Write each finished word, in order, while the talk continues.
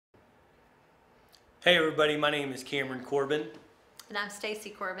Hey everybody, my name is Cameron Corbin. And I'm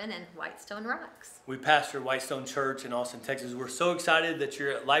Stacy Corbin in Whitestone Rocks. We pastor Whitestone Church in Austin, Texas. We're so excited that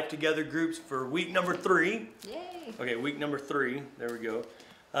you're at Life Together groups for week number 3. Yay! Okay, week number 3. There we go.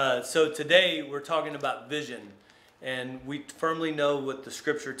 So today we're talking about vision. And we firmly know what the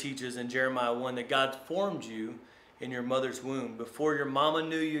scripture teaches in Jeremiah 1, that God formed you in your mother's womb. Before your mama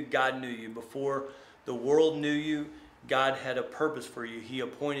knew you, God knew you. Before the world knew you, God had a purpose for you. He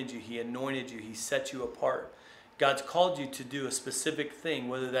appointed you. He anointed you. He set you apart. God's called you to do a specific thing,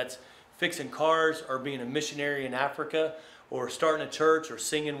 whether that's fixing cars or being a missionary in Africa or starting a church or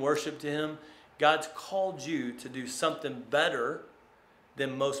singing worship to Him. God's called you to do something better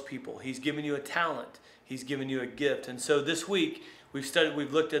than most people. He's given you a talent. He's given you a gift. And so this week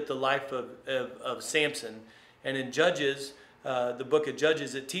we've looked at the life of Samson. And in Judges, the book of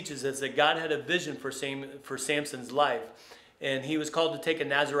Judges, it teaches us that God had a vision for Samson's life. And he was called to take a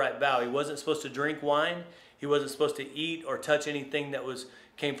Nazirite vow. He wasn't supposed to drink wine. He wasn't supposed to eat or touch anything that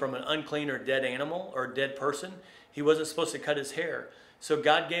came from an unclean or dead animal or dead person. He wasn't supposed to cut his hair. So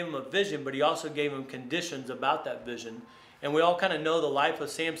God gave him a vision, but He also gave him conditions about that vision. And we all kind of know the life of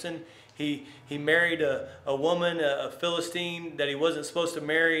Samson. He married a woman, a Philistine that he wasn't supposed to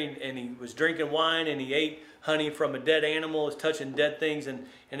marry, and he was drinking wine, and he ate honey from a dead animal, was touching dead things, and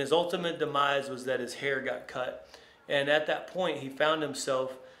his ultimate demise was that his hair got cut. And at that point, he found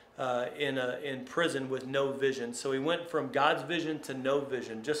himself in prison with no vision. So he went from God's vision to no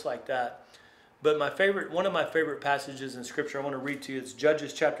vision, just like that. But one of my favorite passages in Scripture I want to read to you is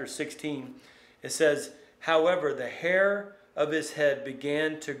Judges chapter 16. It says, "However, the hair of his head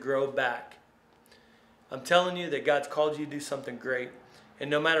began to grow back." I'm telling you that God's called you to do something great. And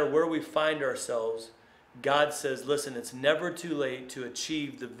no matter where we find ourselves, God says, listen, it's never too late to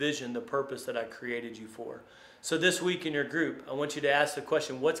achieve the vision, the purpose that I created you for. So this week in your group, I want you to ask the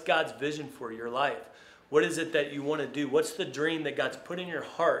question, what's God's vision for your life? What is it that you want to do? What's the dream that God's put in your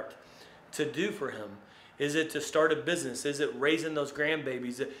heart to do for Him? Is it to start a business? Is it raising those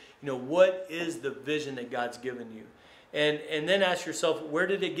grandbabies? What is the vision that God's given you? And then ask yourself, where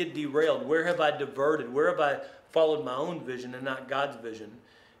did it get derailed? Where have I diverted? Where have I followed my own vision and not God's vision?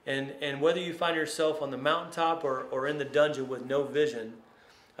 And whether you find yourself on the mountaintop or in the dungeon with no vision,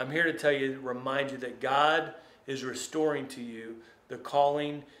 I'm here to tell you, remind you that God is restoring to you the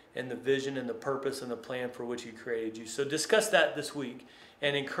calling and the vision and the purpose and the plan for which He created you. So discuss that this week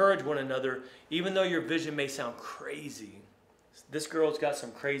and encourage one another, even though your vision may sound crazy. This girl's got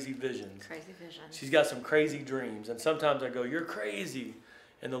some crazy visions. Crazy visions. She's got some crazy dreams. And sometimes I go, you're crazy.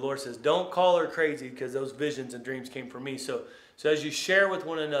 And the Lord says, don't call her crazy, because those visions and dreams came from me. So as you share with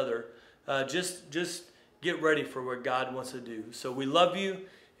one another, just get ready for what God wants to do. So we love you.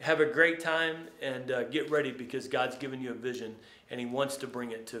 Have a great time, and get ready, because God's given you a vision and He wants to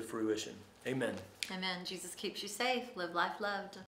bring it to fruition. Amen. Amen. Jesus keeps you safe. Live life loved.